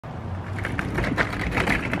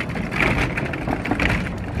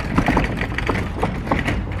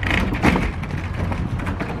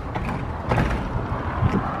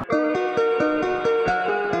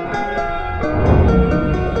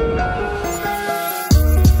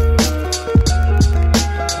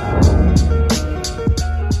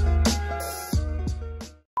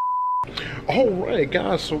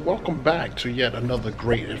guys, so welcome back to yet another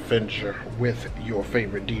great adventure with your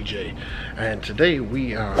favorite DJ. And today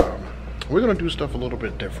we're gonna do stuff a little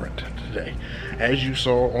bit different today. As you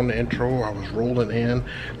saw on the intro, I was rolling in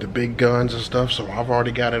the big guns and stuff, so I've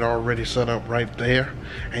already got it already set up right there.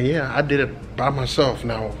 And yeah, I did it by myself.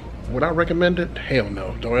 Now, would I recommend it? Hell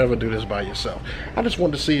no. Don't ever do this by yourself. I just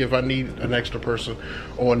wanted to see if I need an extra person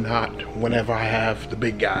or not whenever I have the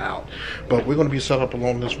big guy out. But we're going to be set up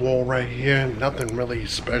along this wall right here. Nothing really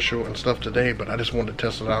special and stuff today, but I just wanted to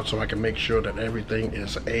test it out so I can make sure that everything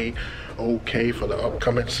is A-okay for the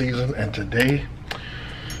upcoming season. And today's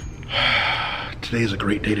a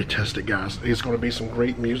great day to test it, guys. It's going to be some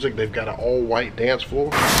great music. They've got an all-white dance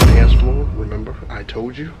floor. Remember, I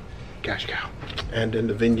told you. Cash cow. And then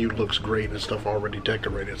the venue looks great and stuff already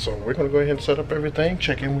decorated. So we're gonna go ahead and set up everything.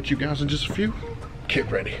 Check in with you guys in just a few. Get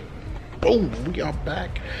ready. Boom, we are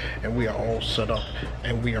back and we are all set up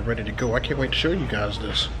and we are ready to go. I can't wait to show you guys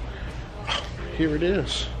this. Here it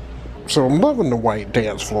is. So I'm loving the white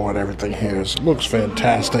dance floor and everything here. It looks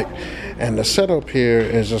fantastic. And the setup here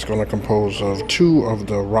is just going to compose of two of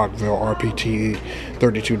the Rockville RPT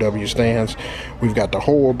 32W stands. We've got the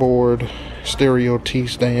whole board stereo T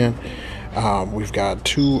stand. We've got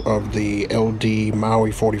two of the LD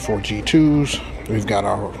Maui 44 G2s. We've got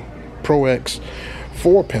our Pro X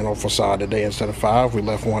 4-panel Facade today instead of 5. We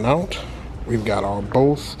left one out. We've got our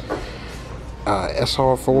both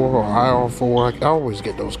SR4 or IR4. I always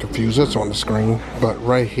get those confused. It's on the screen. But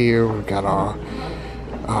right here we've got our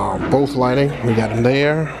both lighting. We got them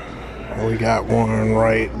there. We got one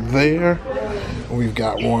right there. We've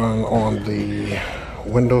got one on the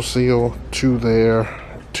windowsill, two there,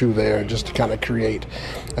 just to kind of create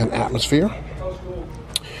an atmosphere.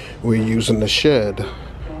 We're using the shed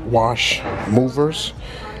wash movers,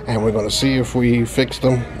 and we're going to see if we fix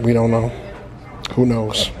them. We don't know. Who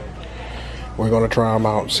knows? We're going to try them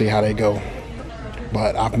out and see how they go.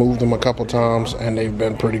 But I've moved them a couple times and they've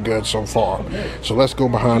been pretty good so far. So let's go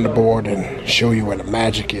behind the board and show you where the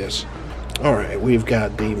magic is. Alright, we've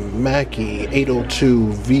got the Mackie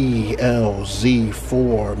 802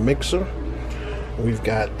 VLZ4 mixer. We've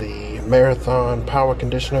got the Marathon power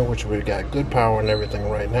conditioner, which we've got good power and everything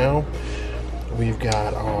right now. We've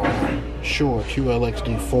got our Shure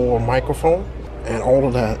QLXD4 microphone. And all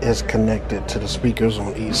of that is connected to the speakers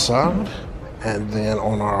on each side. And then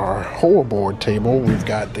on our whole board table, we've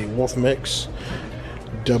got the Wolf Mix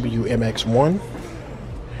WMX1.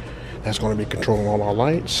 That's going to be controlling all our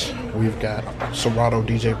lights. We've got Serato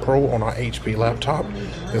DJ Pro on our HP laptop.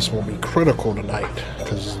 This will be critical tonight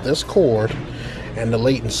because this cord and the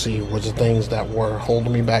latency was the things that were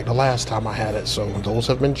holding me back the last time I had it. So those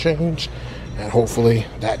have been changed, and hopefully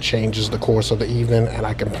that changes the course of the evening and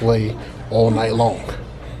I can play all night long.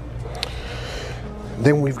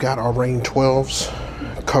 Then we've got our Rain 12s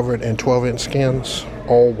covered in 12-inch skins,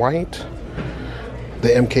 all white. The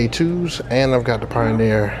MK2s, and I've got the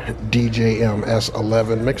Pioneer DJM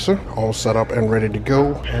S11 mixer all set up and ready to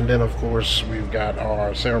go. And then of course we've got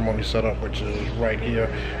our ceremony setup, which is right here,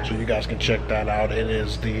 so you guys can check that out. It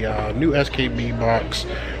is the new SKB box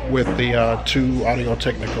with the two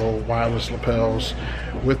Audio-Technica wireless lapels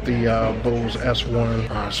with the Bose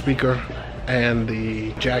S1 speaker and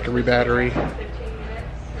the Jackery battery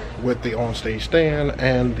with the on-stage stand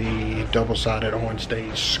and the double-sided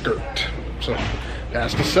on-stage skirt. So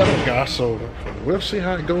that's the setup, guys. So we'll see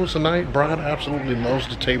how it goes tonight. Brian absolutely loves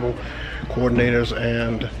the table. Coordinators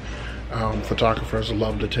and photographers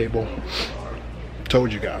love the table.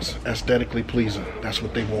 Told you guys, aesthetically pleasing. That's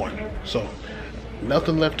what they want. So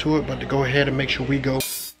nothing left to it but to go ahead and make sure we go.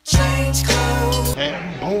 Change clothes.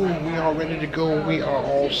 And boom, we are ready to go. We are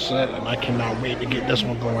all set, and I cannot wait to get this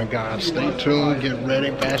one going, guys. Stay tuned, get ready,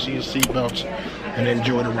 fasten your seatbelts, and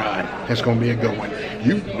enjoy the ride. It's going to be a good one.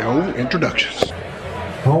 You know, introductions.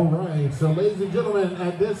 All right, so ladies and gentlemen,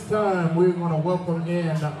 at this time, we're going to welcome in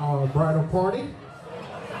our bridal party.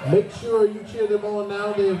 Make sure you cheer them on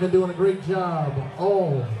now. They have been doing a great job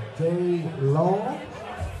all day long.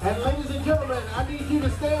 And ladies and gentlemen, I need you to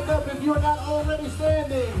stand up if you're not already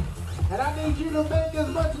standing. And I need you to make as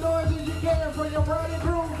much noise as you can for your bride and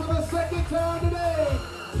groom for the second time today,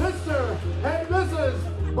 Mr. and Mrs.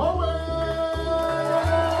 Bowen.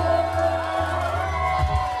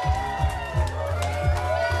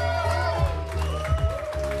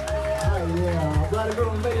 Yeah, bride and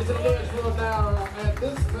groom, ladies and dance floor now. At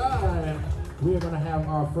this time, we are going to have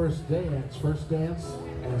our first dance. First dance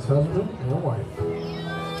as husband and wife.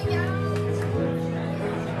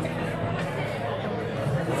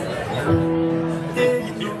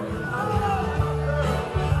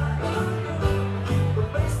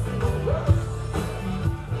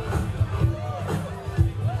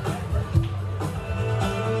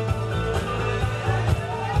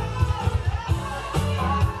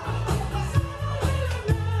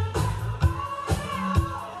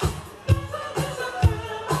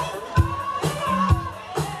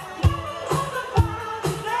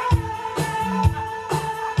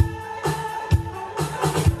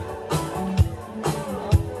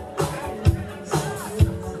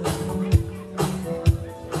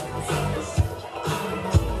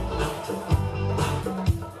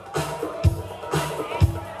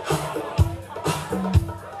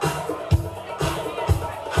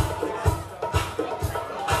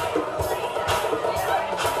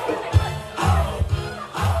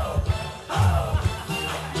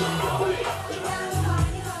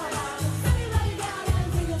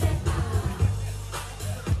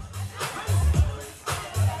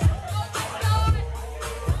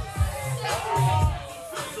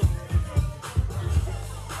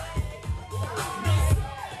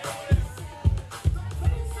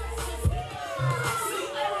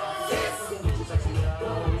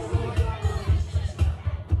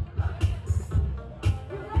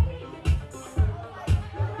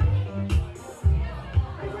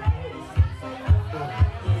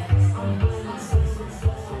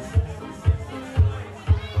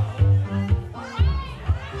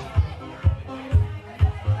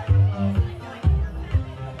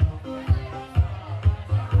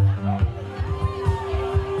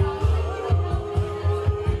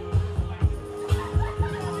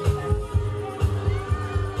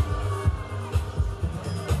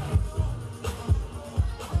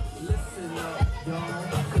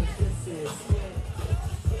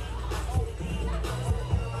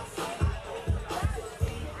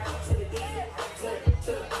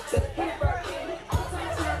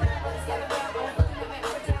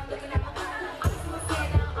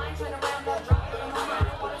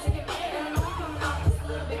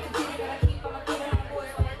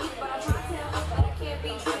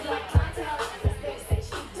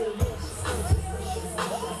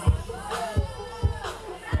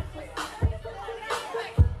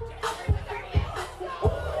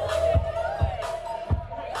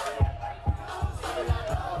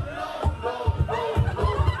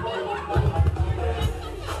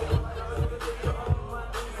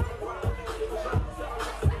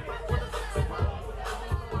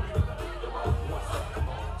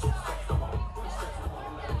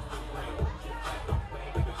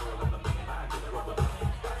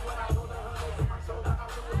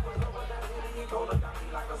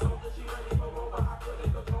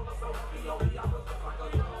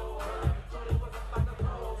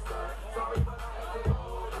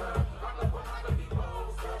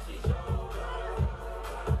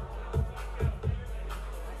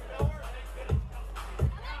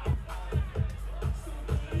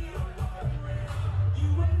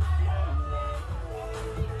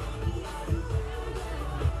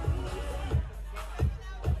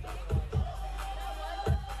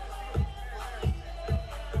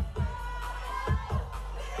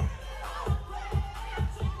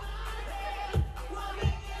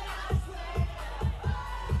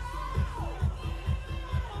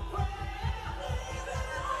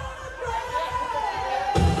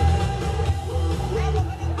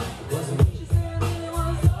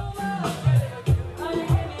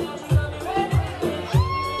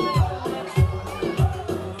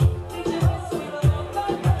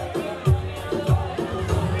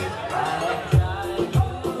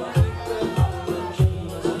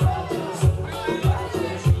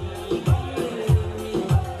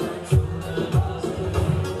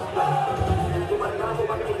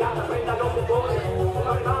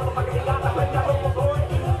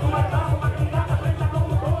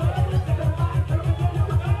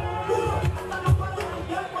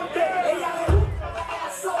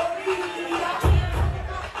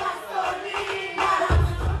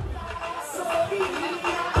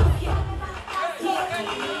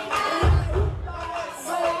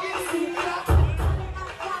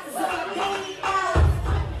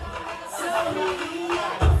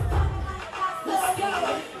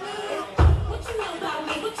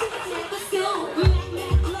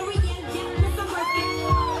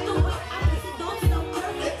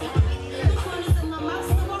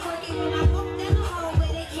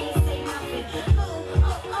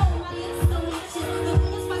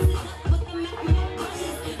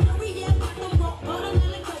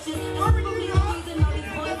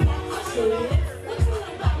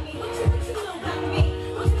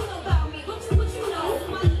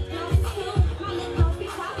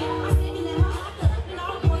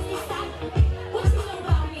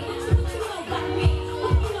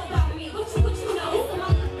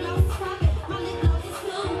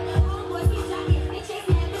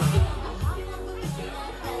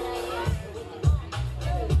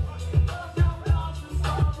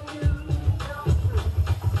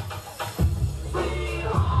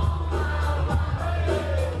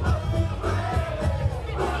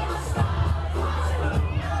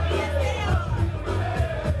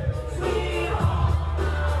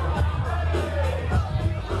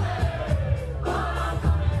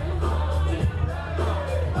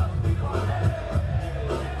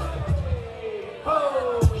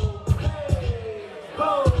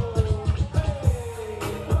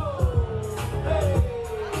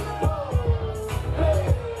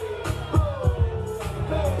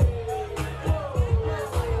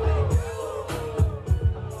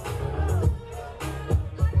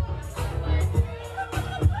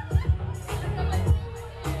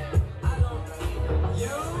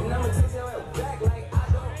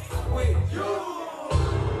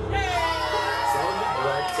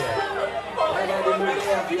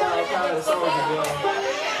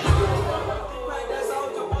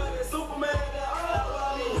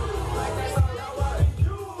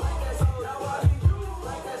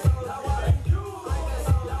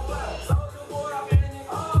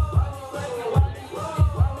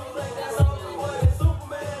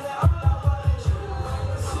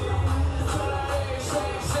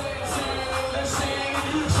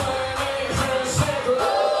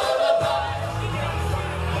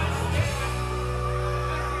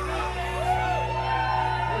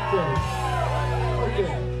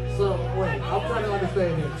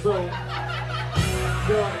 devastated. So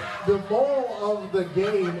the moral of the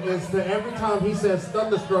game is that every time he says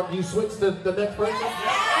thunderstruck, you switch to the next person.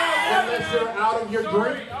 Unless you're out of your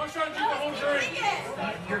drink. I was trying to drink the whole drink.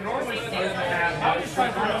 You're normally supposed to have. I was just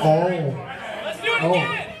trying to drink. Oh. Let's do it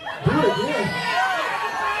again. Do it again.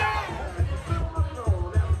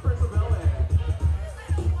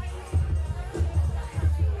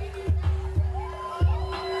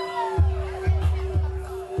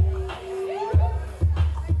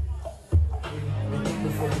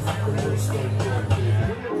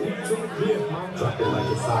 Drop it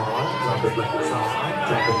like it's hot, drop it like it's hot,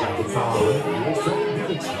 drop it like it's hot.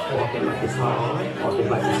 Walk it like it's hot, walk it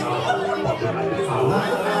like it's hot, walk it like it's hot.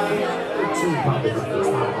 Pop it like it's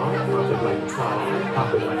hot, pop it like it's hot,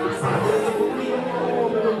 pop it like it's hot. There's a movie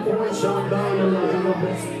on, and I'm pouring Sean down and I'm the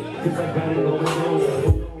best, 'cause I got it going on.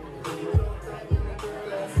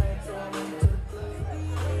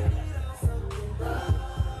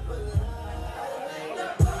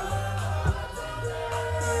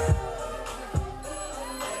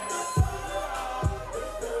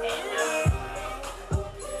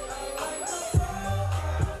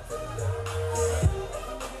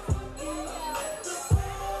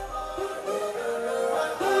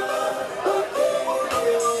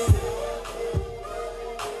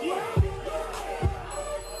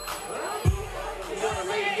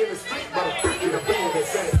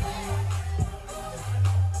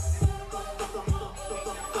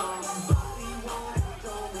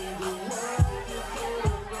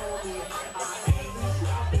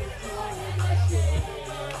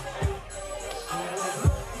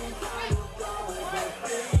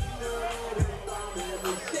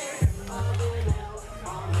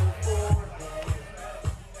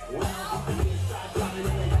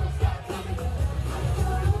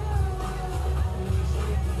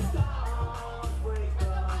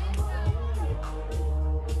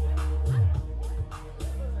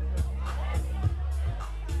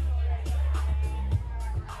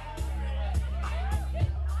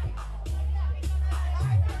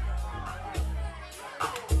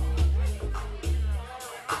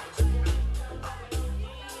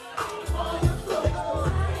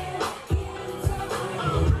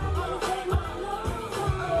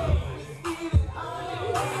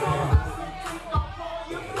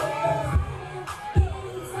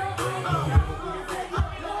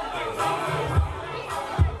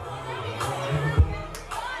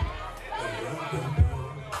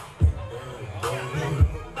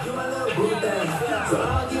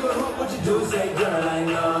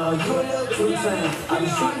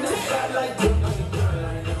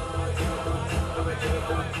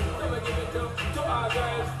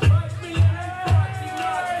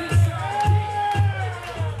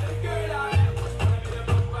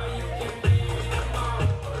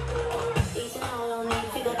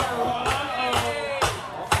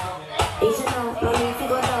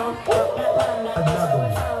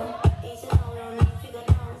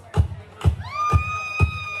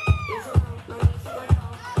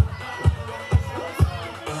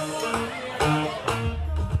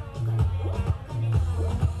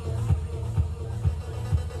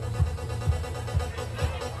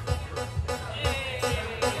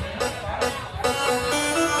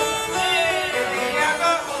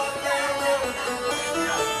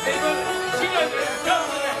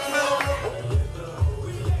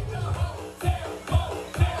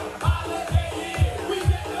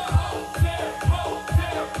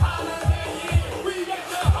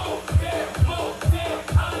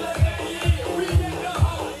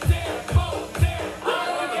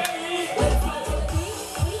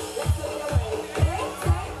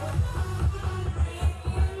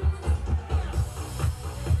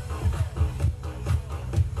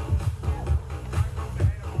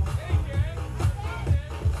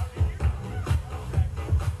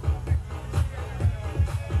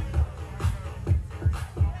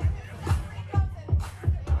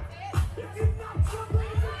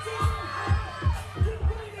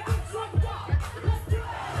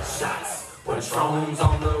 Thrones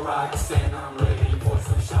on the rocks and I'm ready for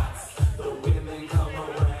some shots. The women come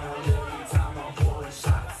around every time I'm pouring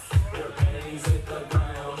shots. Their panties hit the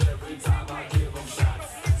ground every time I give them shots.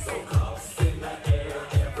 So cuffs in the air,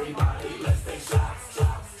 everybody let's take shots,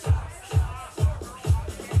 shots, shots, shots,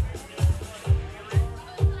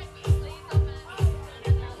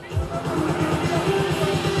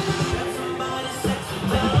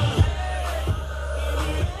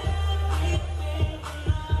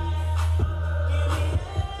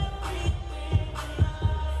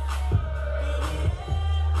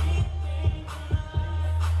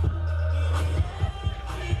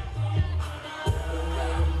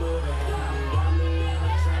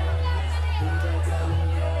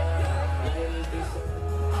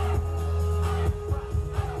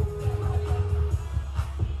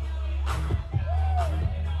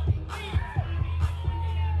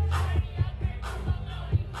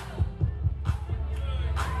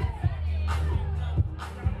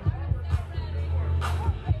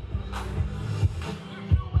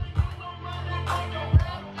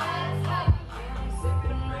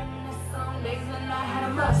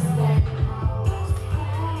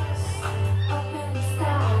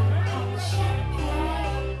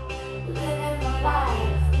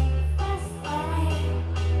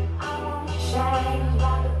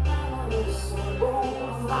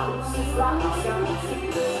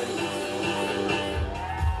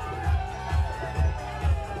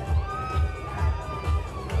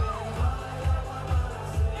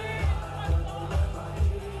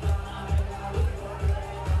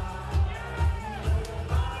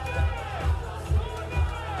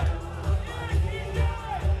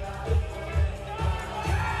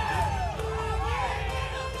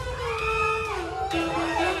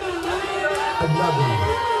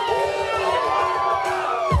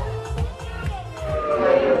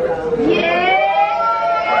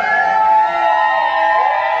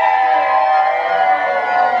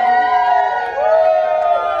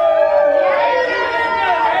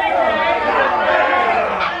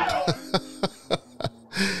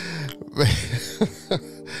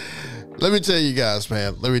 Let me tell you guys,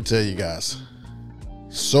 man. Let me tell you guys.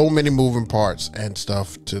 So many moving parts and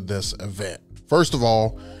stuff to this event. First of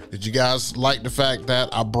all, did you guys like the fact that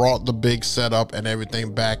I brought the big setup and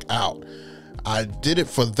everything back out? I did it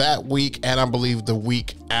for that week, and I believe the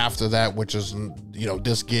week after that, which is, you know,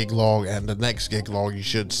 this gig log and the next gig log, you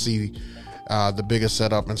should see the bigger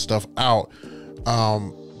setup and stuff out.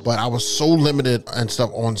 But I was so limited and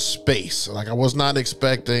stuff on space. Like, I was not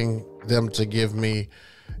expecting them to give me,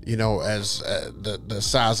 you know, as the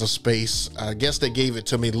size of space. I guess they gave it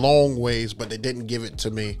to me long ways, but they didn't give it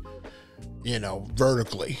to me, you know,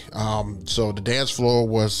 vertically. So the dance floor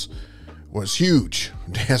was huge.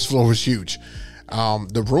 Dance floor was huge.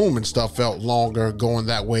 The room and stuff felt longer going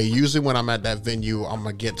that way. Usually when I'm at that venue, I'm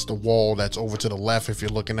against the wall that's over to the left if you're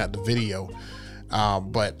looking at the video.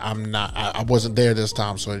 But I wasn't there this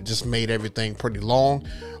time, so it just made everything pretty long.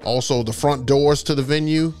 Also, the front doors to the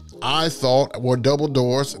venue, I thought were double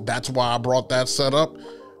doors. That's why I brought that setup.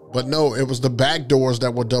 But no, it was the back doors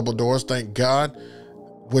that were double doors, thank God,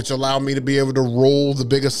 which allowed me to be able to roll the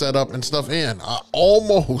bigger setup and stuff in. I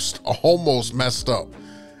almost messed up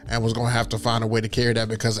and was going to have to find a way to carry that,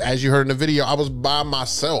 because as you heard in the video, I was by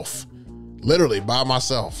myself, literally by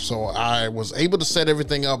myself. So I was able to set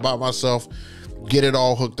everything up by myself, get it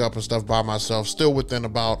all hooked up and stuff by myself, still within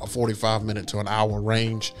about a 45-minute to an hour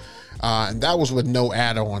range. And that was with no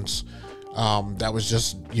add-ons. That was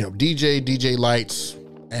just, you know, DJ lights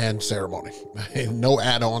and ceremony. No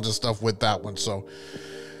add-ons and stuff with that one. So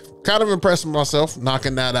kind of impressed with myself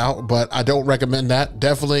knocking that out, but I don't recommend that.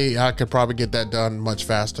 Definitely, I could probably get that done much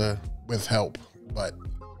faster with help, but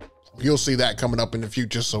you'll see that coming up in the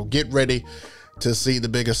future. So get ready to see the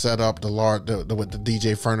bigger setup, with the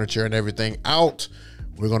DJ furniture and everything out.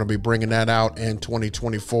 We're going to be bringing that out in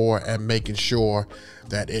 2024 and making sure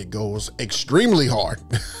that it goes extremely hard.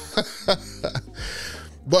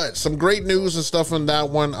 But some great news and stuff on that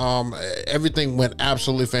one. Everything went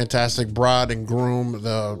absolutely fantastic. Bride and groom,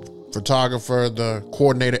 the photographer, the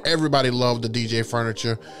coordinator, everybody loved the DJ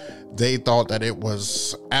furniture. They thought that it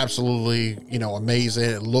was absolutely, you know, amazing.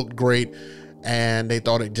 It looked great, and they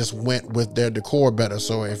thought it just went with their decor better.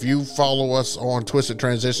 So if you follow us on Twisted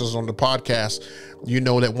Transitions on the podcast, you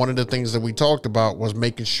know that one of the things that we talked about was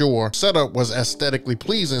making sure setup was aesthetically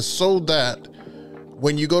pleasing, so that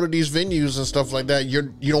when you go to these venues and stuff like that, you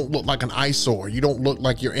don't look like an eyesore. You don't look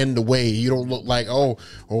like you're in the way. You don't look like, oh,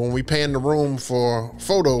 or when we pay in the room for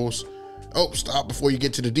photos, oh, stop before you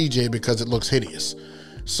get to the DJ because it looks hideous.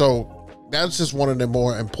 So that's just one of the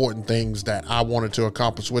more important things that I wanted to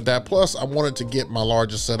accomplish with that. Plus, I wanted to get my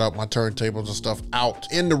larger setup, my turntables and stuff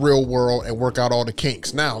out in the real world and work out all the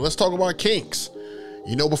kinks. Now, let's talk about kinks.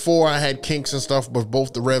 You know, before I had kinks and stuff with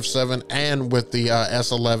both the Rev 7 and with the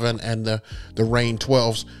S11 and the Rain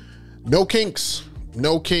 12s. No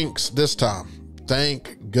kinks this time.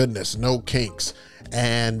 Thank goodness, no kinks.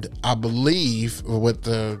 And I believe with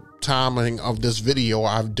the timing of this video,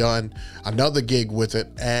 I've done another gig with it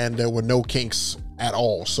and there were no kinks at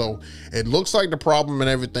all. So it looks like the problem and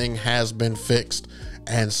everything has been fixed.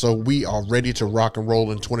 And so we are ready to rock and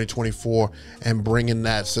roll in 2024 and bringing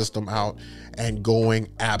that system out and going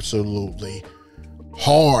absolutely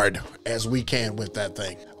hard as we can with that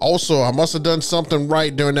thing. Also, I must have done something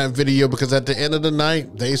right during that video, because at the end of the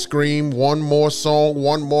night, they scream one more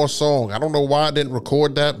song. I don't know why I didn't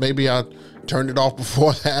record that. Maybe I turned it off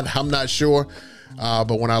before that. I'm not sure.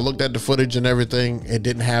 But when I looked at the footage and everything, it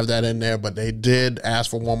didn't have that in there, but they did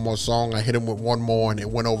ask for one more song. I hit them with one more and it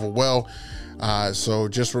went over well. So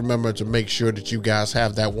just remember to make sure that you guys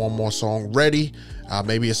have that one more song ready.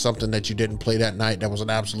 Maybe it's something that you didn't play that night that was an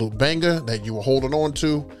absolute banger that you were holding on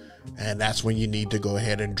to, and that's when you need to go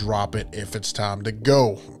ahead and drop it if it's time to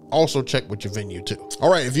go. Also check with your venue too.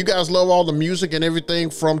 All right, if you guys love all the music and everything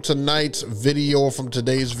from tonight's video or from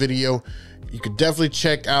today's video, you could definitely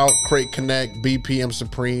check out Crate Connect, BPM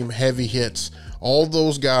Supreme, Heavy Hits. All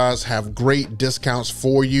those guys have great discounts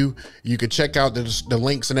for you. You could check out the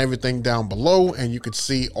links and everything down below, and you could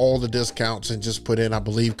see all the discounts and just put in, I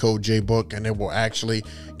believe, code JayBook, and it will actually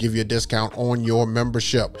give you a discount on your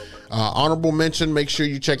membership. Honorable mention, make sure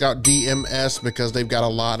you check out DMS because they've got a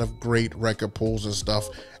lot of great record pools and stuff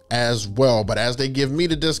as well. But as they give me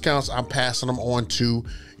the discounts, I'm passing them on to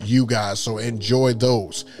you guys, so enjoy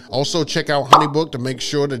those. Also check out Honeybook to make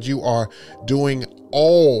sure that you are doing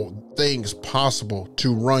all things possible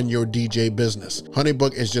to run your DJ business.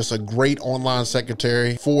 Honeybook is just a great online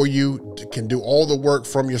secretary for you. It can do all the work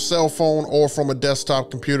from your cell phone or from a desktop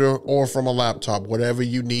computer or from a laptop. Whatever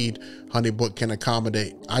you need, Honeybook can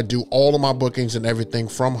accommodate. I do all of my bookings and everything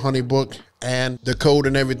from Honeybook, and the code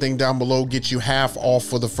and everything down below gets you half off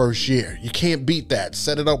for the first year. You can't beat that.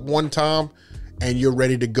 Set it up one time and you're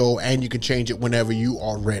ready to go, and you can change it whenever you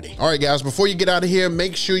are ready. All right, guys, before you get out of here,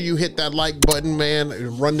 make sure you hit that like button, man,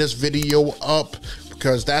 and run this video up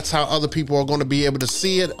because that's how other people are going to be able to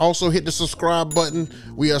see it. Also hit the subscribe button.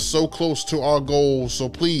 We are so close to our goals, so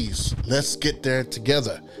please, let's get there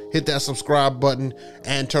together. Hit that subscribe button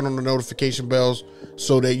and turn on the notification bells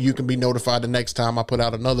so that you can be notified the next time I put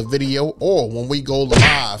out another video, or when we go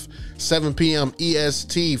live 7 p.m.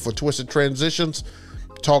 EST for Twisted Transitions.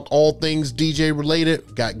 Talk all things DJ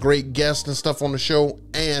related. Got great guests and stuff on the show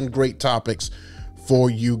and great topics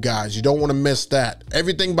for you guys. You don't want to miss that.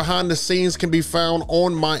 Everything behind the scenes can be found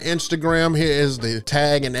on my Instagram. Here is the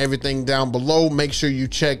tag and everything down below. Make sure you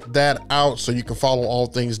check that out so you can follow all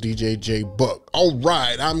things DJ JayBook. All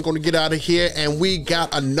right, I'm going to get out of here, and we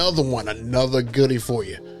got another one, another goodie for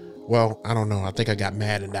you. Well, I don't know. I think I got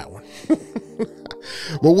mad in that one.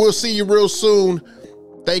 But we'll see you real soon.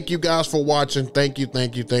 Thank you guys for watching. Thank you,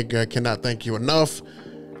 thank you, thank you. I cannot thank you enough.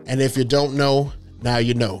 And if you don't know, now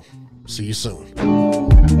you know. See you soon.